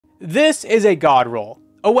This is a god roll,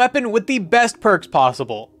 a weapon with the best perks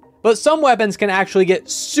possible, but some weapons can actually get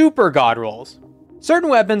super god rolls.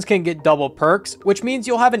 Certain weapons can get double perks, which means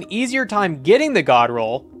you'll have an easier time getting the god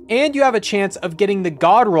roll, and you have a chance of getting the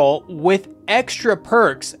god roll with extra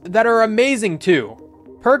perks that are amazing too.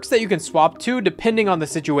 Perks that you can swap to depending on the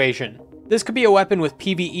situation. This could be a weapon with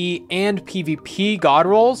PvE and PvP god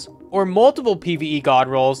rolls, or multiple PvE god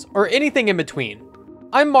rolls, or anything in between.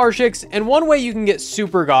 I'm Marshix, and one way you can get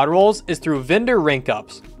super god rolls is through vendor rank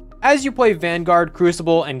ups. As you play Vanguard,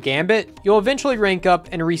 Crucible, and Gambit, you'll eventually rank up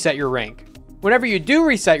and reset your rank. Whenever you do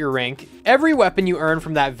reset your rank, every weapon you earn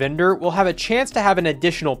from that vendor will have a chance to have an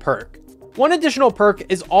additional perk. One additional perk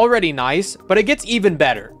is already nice, but it gets even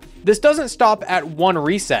better. This doesn't stop at one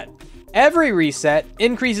reset. Every reset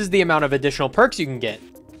increases the amount of additional perks you can get.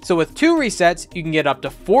 So with 2 resets, you can get up to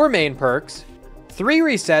 4 main perks, 3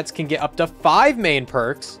 resets can get up to 5 main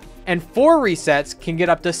perks, and 4 resets can get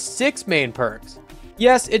up to 6 main perks.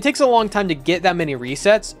 Yes, it takes a long time to get that many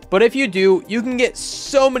resets, but if you do, you can get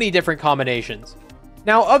so many different combinations.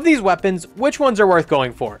 Now, of these weapons, which ones are worth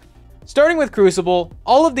going for? Starting with Crucible,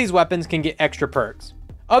 all of these weapons can get extra perks.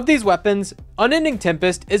 Of these weapons, Unending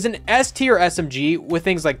Tempest is an S tier SMG with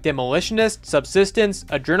things like Demolitionist, Subsistence,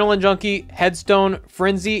 Adrenaline Junkie, Headstone,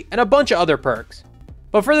 Frenzy, and a bunch of other perks.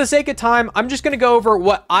 But for the sake of time, I'm just going to go over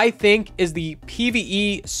what I think is the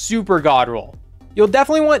PvE super god roll. You'll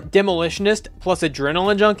definitely want Demolitionist plus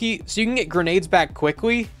Adrenaline Junkie so you can get grenades back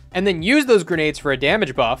quickly, and then use those grenades for a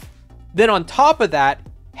damage buff. Then on top of that,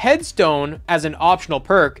 Headstone as an optional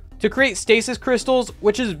perk to create stasis crystals,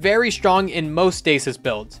 which is very strong in most stasis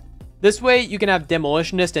builds. This way you can have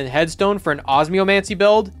Demolitionist and Headstone for an Osmiomancy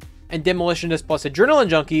build, and Demolitionist plus Adrenaline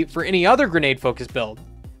Junkie for any other grenade focused build.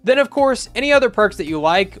 Then of course, any other perks that you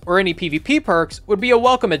like, or any PvP perks, would be a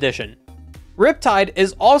welcome addition. Riptide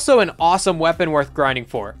is also an awesome weapon worth grinding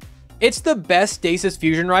for. It's the best stasis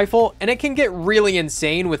fusion rifle, and it can get really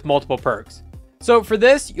insane with multiple perks. So for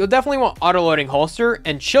this, you'll definitely want autoloading holster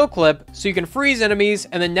and chill clip so you can freeze enemies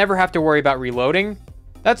and then never have to worry about reloading.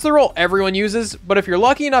 That's the roll everyone uses, but if you're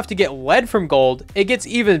lucky enough to get lead from gold, it gets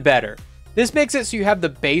even better. This makes it so you have the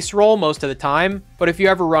base roll most of the time, but if you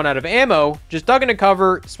ever run out of ammo, just duck into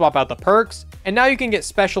cover, swap out the perks, and now you can get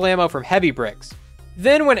special ammo from heavy bricks.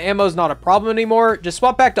 Then when ammo's not a problem anymore, just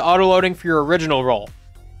swap back to autoloading for your original roll.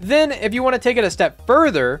 Then if you want to take it a step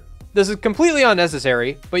further, this is completely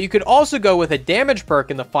unnecessary, but you could also go with a damage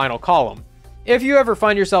perk in the final column, if you ever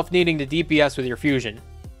find yourself needing to DPS with your fusion.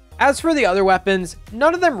 As for the other weapons,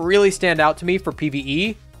 none of them really stand out to me for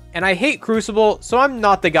PvE, and I hate Crucible, so I'm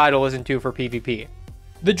not the guy to listen to for PvP.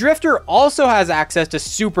 The Drifter also has access to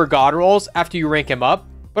super god rolls after you rank him up,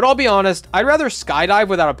 but I'll be honest, I'd rather skydive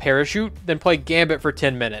without a parachute than play Gambit for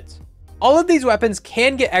 10 minutes. All of these weapons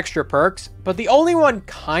can get extra perks, but the only one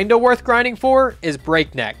kinda worth grinding for is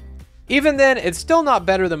Breakneck. Even then, it's still not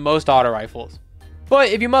better than most auto rifles. But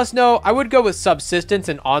if you must know, I would go with Subsistence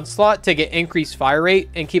and Onslaught to get increased fire rate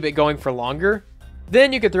and keep it going for longer.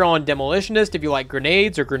 Then you could throw on Demolitionist if you like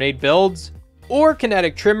grenades or grenade builds, or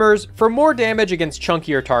Kinetic Trimmers for more damage against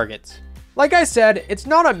chunkier targets. Like I said, it's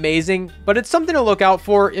not amazing, but it's something to look out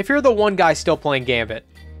for if you're the one guy still playing Gambit.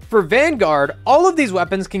 For Vanguard, all of these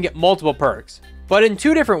weapons can get multiple perks, but in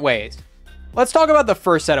 2 different ways. Let's talk about the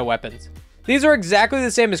first set of weapons. These are exactly the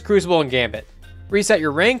same as Crucible and Gambit. Reset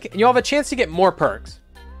your rank, and you'll have a chance to get more perks.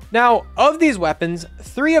 Now, of these weapons,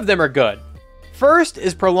 3 of them are good. First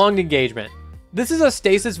is Prolonged Engagement. This is a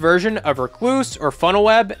stasis version of Recluse or Funnel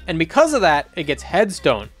Web, and because of that, it gets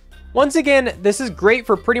Headstone. Once again, this is great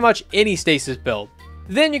for pretty much any stasis build.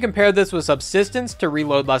 Then you can pair this with Subsistence to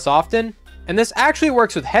reload less often, and this actually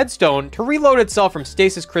works with Headstone to reload itself from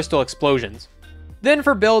stasis crystal explosions. Then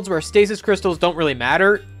for builds where stasis crystals don't really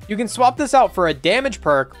matter, you can swap this out for a damage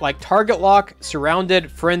perk like Target Lock, Surrounded,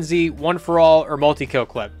 Frenzy, One for All, or Multi-Kill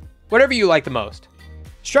Clip. Whatever you like the most.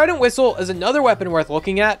 Strident Whistle is another weapon worth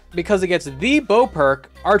looking at because it gets the bow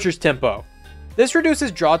perk, Archer's Tempo. This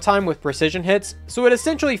reduces draw time with precision hits, so it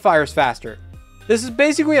essentially fires faster. This is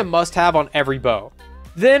basically a must-have on every bow.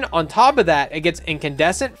 Then on top of that, it gets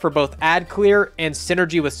Incandescent for both Ad Clear and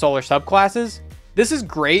synergy with solar subclasses. This is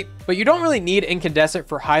great, but you don't really need Incandescent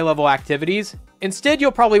for high-level activities. Instead,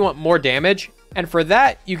 you'll probably want more damage, and for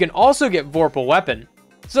that, you can also get Vorpal Weapon.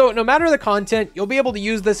 So no matter the content, you'll be able to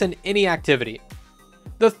use this in any activity.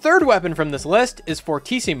 The third weapon from this list is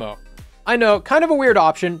Fortissimo. I know, kind of a weird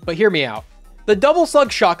option, but hear me out. The double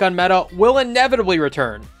slug shotgun meta will inevitably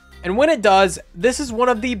return, and when it does, this is one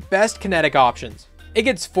of the best kinetic options. It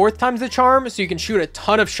gets 4th times the charm, so you can shoot a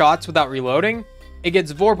ton of shots without reloading. It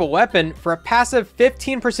gets Vorpal Weapon for a passive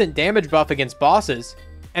 15% damage buff against bosses,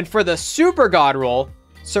 and for the super god roll,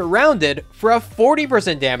 Surrounded for a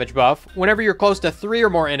 40% damage buff whenever you're close to 3 or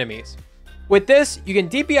more enemies. With this, you can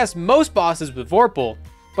DPS most bosses with Vorpal,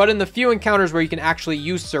 but in the few encounters where you can actually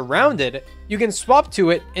use Surrounded, you can swap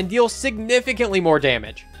to it and deal significantly more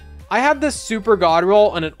damage. I have this super god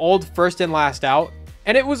roll on an old first in last out,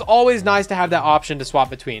 and it was always nice to have that option to swap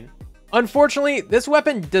between. Unfortunately, this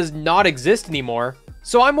weapon does not exist anymore,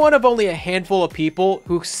 so I'm one of only a handful of people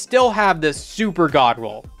who still have this super god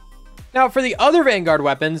roll. Now for the other Vanguard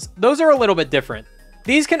weapons, those are a little bit different.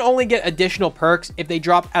 These can only get additional perks if they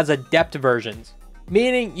drop as adept versions,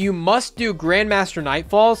 meaning you must do Grandmaster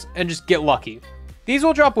Nightfalls and just get lucky. These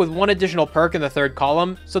will drop with one additional perk in the third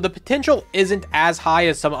column, so the potential isn't as high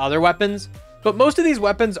as some other weapons, but most of these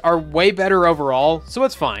weapons are way better overall, so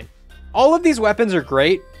it's fine. All of these weapons are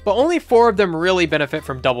great, but only 4 of them really benefit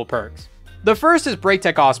from double perks. The first is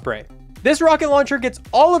Breaktech Osprey. This rocket launcher gets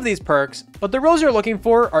all of these perks, but the rolls you're looking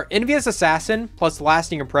for are Envious Assassin plus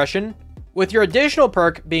Lasting Impression, with your additional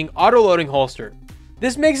perk being Auto-Loading Holster.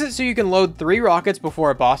 This makes it so you can load 3 rockets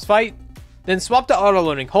before a boss fight, then swap to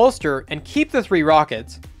Auto-Loading Holster and keep the 3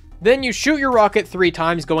 rockets. Then you shoot your rocket 3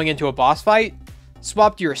 times going into a boss fight,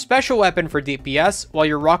 swap to your special weapon for DPS while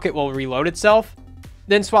your rocket will reload itself,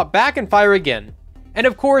 then swap back and fire again. And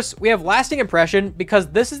of course, we have Lasting Impression because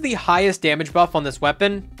this is the highest damage buff on this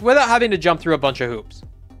weapon without having to jump through a bunch of hoops.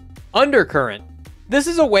 Undercurrent. This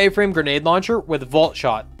is a waveframe grenade launcher with Vault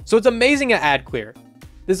Shot, so it's amazing at ad clear.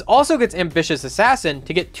 This also gets Ambitious Assassin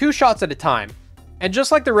to get 2 shots at a time. And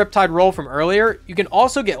just like the Riptide roll from earlier, you can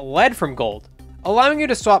also get Lead from gold, allowing you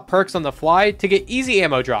to swap perks on the fly to get easy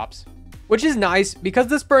ammo drops, which is nice because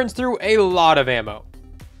this burns through a lot of ammo.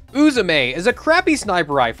 Uzume is a crappy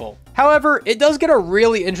sniper rifle, however, it does get a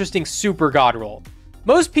really interesting super god roll.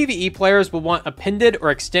 Most PvE players will want Appended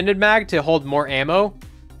or Extended Mag to hold more ammo,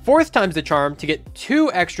 4th times the charm to get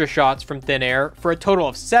 2 extra shots from thin air for a total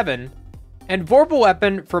of 7, and Vorpal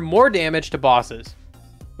Weapon for more damage to bosses.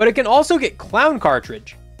 But it can also get Clown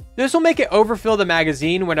Cartridge. This will make it overfill the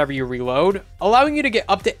magazine whenever you reload, allowing you to get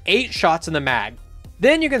up to 8 shots in the mag.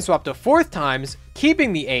 Then you can swap to 4th times,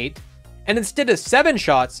 keeping the 8, and instead of 7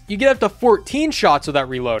 shots, you get up to 14 shots without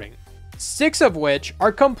reloading, 6 of which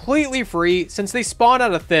are completely free since they spawn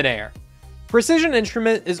out of thin air. Precision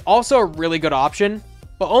Instrument is also a really good option,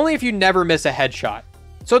 but only if you never miss a headshot,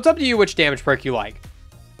 so it's up to you which damage perk you like.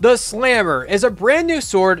 The Slammer is a brand new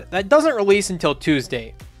sword that doesn't release until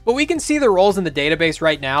Tuesday, but we can see the rolls in the database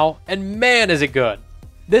right now, and man is it good.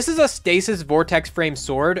 This is a Stasis Vortex frame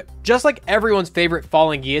sword, just like everyone's favorite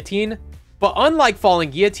Falling Guillotine, but unlike Falling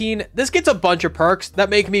Guillotine, this gets a bunch of perks that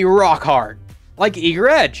make me rock hard, like Eager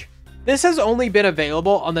Edge. This has only been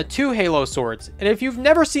available on the 2 Halo swords, and if you've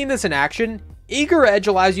never seen this in action, Eager Edge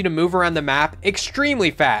allows you to move around the map extremely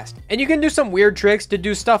fast, and you can do some weird tricks to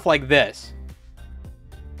do stuff like this.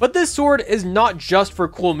 But this sword is not just for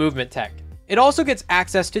cool movement tech. It also gets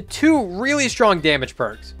access to 2 really strong damage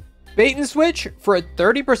perks. Bait and Switch for a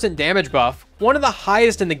 30% damage buff, one of the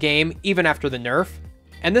highest in the game even after the nerf,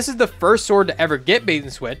 and this is the first sword to ever get Bait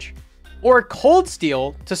and Switch, or Cold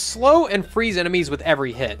Steel to slow and freeze enemies with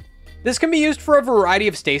every hit. This can be used for a variety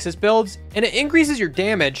of stasis builds, and it increases your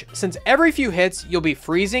damage since every few hits you'll be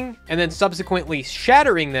freezing and then subsequently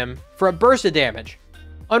shattering them for a burst of damage.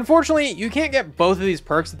 Unfortunately, you can't get both of these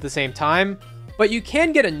perks at the same time, but you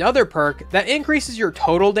can get another perk that increases your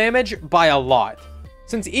total damage by a lot.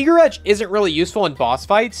 Since Eager Edge isn't really useful in boss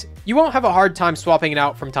fights, you won't have a hard time swapping it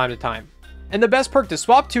out from time to time. And the best perk to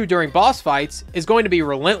swap to during boss fights is going to be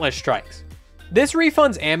Relentless Strikes. This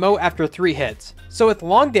refunds ammo after 3 hits, so with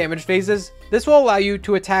long damage phases, this will allow you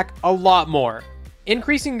to attack a lot more,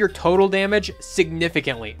 increasing your total damage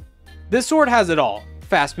significantly. This sword has it all: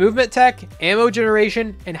 fast movement tech, ammo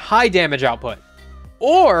generation, and high damage output.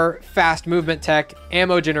 Or fast movement tech,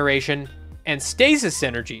 ammo generation, and stasis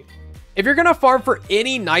synergy. If you're gonna farm for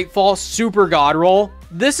any Nightfall super god roll,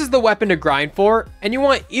 this is the weapon to grind for, and you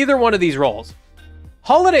want either one of these rolls.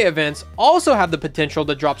 Holiday events also have the potential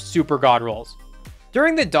to drop super god rolls.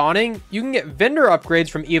 During the Dawning, you can get vendor upgrades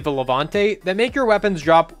from Eva Levante that make your weapons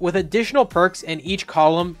drop with additional perks in each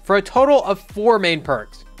column for a total of 4 main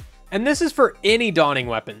perks. And this is for any Dawning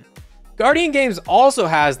weapon. Guardian Games also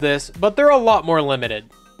has this, but they're a lot more limited.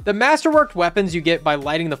 The masterworked weapons you get by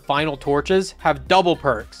lighting the final torches have double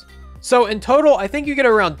perks. So in total, I think you get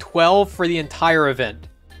around 12 for the entire event.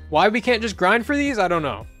 Why we can't just grind for these, I don't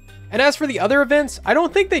know. And as for the other events, I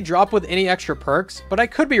don't think they drop with any extra perks, but I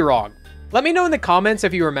could be wrong. Let me know in the comments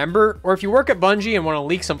if you remember, or if you work at Bungie and want to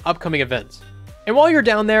leak some upcoming events. And while you're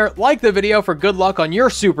down there, like the video for good luck on your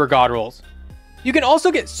super god rolls. You can also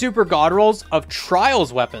get super god rolls of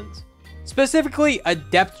Trials weapons, specifically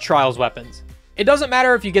Adept Trials weapons. It doesn't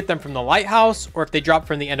matter if you get them from the lighthouse, or if they drop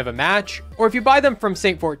from the end of a match, or if you buy them from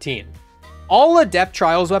Saint 14. All Adept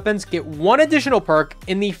Trials weapons get one additional perk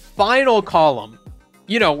in the final column.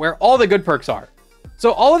 You know, where all the good perks are.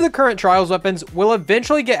 So all of the current Trials weapons will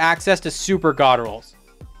eventually get access to Super God Rolls.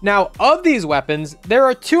 Now, of these weapons, there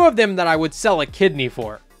are two of them that I would sell a kidney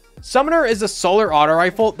for. Summoner is a solar auto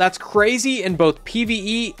rifle that's crazy in both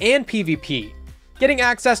PvE and PvP, getting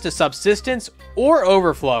access to Subsistence or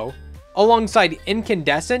Overflow, alongside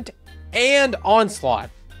Incandescent and Onslaught.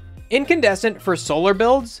 Incandescent for solar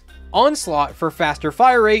builds, Onslaught for faster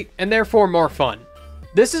fire rate and therefore more fun.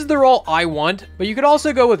 This is the role I want, but you could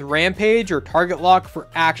also go with Rampage or Target Lock for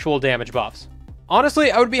actual damage buffs.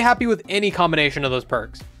 Honestly, I would be happy with any combination of those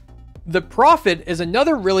perks. The Prophet is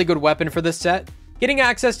another really good weapon for this set, getting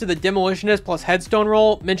access to the Demolitionist plus Headstone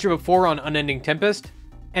roll mentioned before on Unending Tempest,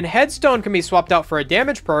 and Headstone can be swapped out for a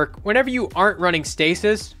damage perk whenever you aren't running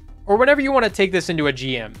Stasis, or whenever you want to take this into a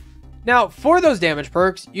GM. Now, for those damage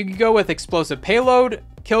perks, you can go with Explosive Payload,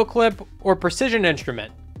 Kill Clip, or Precision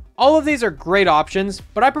Instrument. All of these are great options,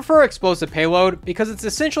 but I prefer Explosive Payload because it's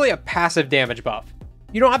essentially a passive damage buff.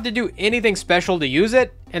 You don't have to do anything special to use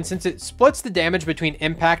it, and since it splits the damage between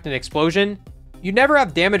impact and explosion, you never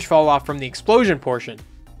have damage fall off from the explosion portion.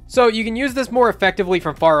 So you can use this more effectively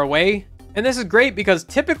from far away, and this is great because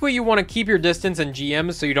typically you want to keep your distance in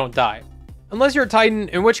GMs so you don't die. Unless you're a Titan,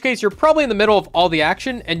 in which case you're probably in the middle of all the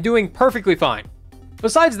action and doing perfectly fine.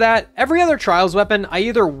 Besides that, every other Trials weapon I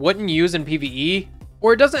either wouldn't use in PvE,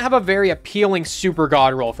 or it doesn't have a very appealing Super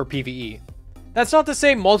God roll for PvE. That's not to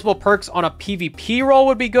say multiple perks on a PvP roll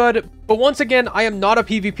would be good, but once again, I am not a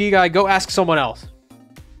PvP guy, go ask someone else.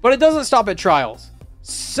 But it doesn't stop at Trials.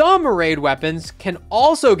 Some raid weapons can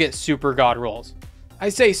also get Super God rolls. I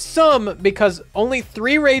say some because only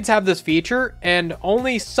 3 raids have this feature, and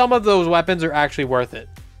only some of those weapons are actually worth it.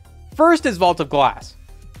 First is Vault of Glass.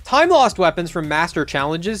 Time Lost weapons from Master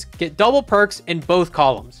Challenges get double perks in both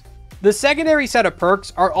columns. The secondary set of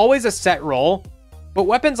perks are always a set roll, but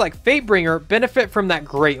weapons like Fatebringer benefit from that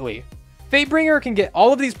greatly. Fatebringer can get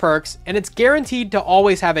all of these perks, and it's guaranteed to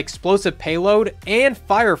always have Explosive Payload and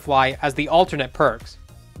Firefly as the alternate perks.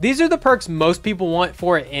 These are the perks most people want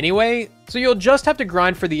for it anyway, so you'll just have to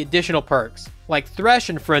grind for the additional perks, like Thresh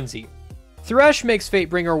and Frenzy. Thresh makes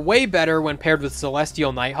Fatebringer way better when paired with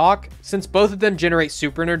Celestial Nighthawk, since both of them generate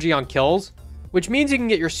super energy on kills, which means you can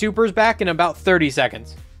get your supers back in about 30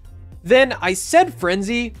 seconds. Then I said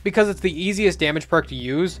Frenzy because it's the easiest damage perk to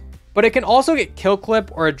use, but it can also get Kill Clip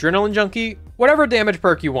or Adrenaline Junkie, whatever damage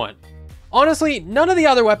perk you want. Honestly, none of the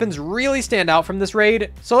other weapons really stand out from this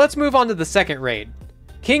raid, so let's move on to the second raid.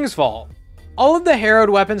 King's Fall. All of the Harrowed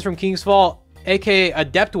weapons from King's Fall, aka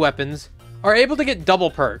Adept weapons, are able to get double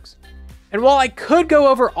perks. And while I could go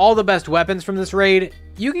over all the best weapons from this raid,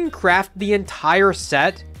 you can craft the entire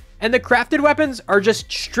set, and the crafted weapons are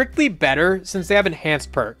just strictly better since they have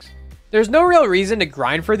enhanced perks. There's no real reason to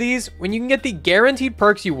grind for these when you can get the guaranteed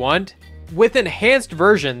perks you want with enhanced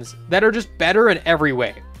versions that are just better in every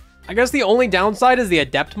way. I guess the only downside is the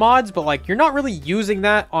Adept mods, but like you're not really using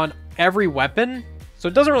that on every weapon, so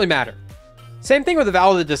it doesn't really matter. Same thing with the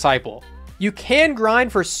Vow of the Disciple. You can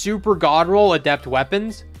grind for Super God roll Adept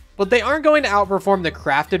weapons, but they aren't going to outperform the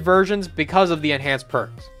crafted versions because of the enhanced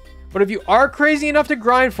perks. But if you are crazy enough to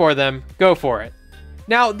grind for them, go for it.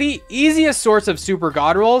 Now, the easiest source of Super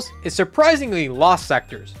God rolls is surprisingly Lost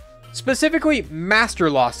Sectors, specifically Master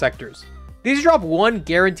Lost Sectors. These drop one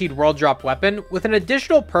guaranteed world drop weapon with an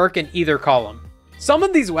additional perk in either column. Some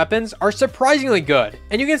of these weapons are surprisingly good,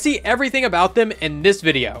 and you can see everything about them in this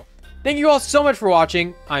video. Thank you all so much for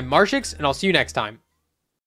watching. I'm Marshix, and I'll see you next time.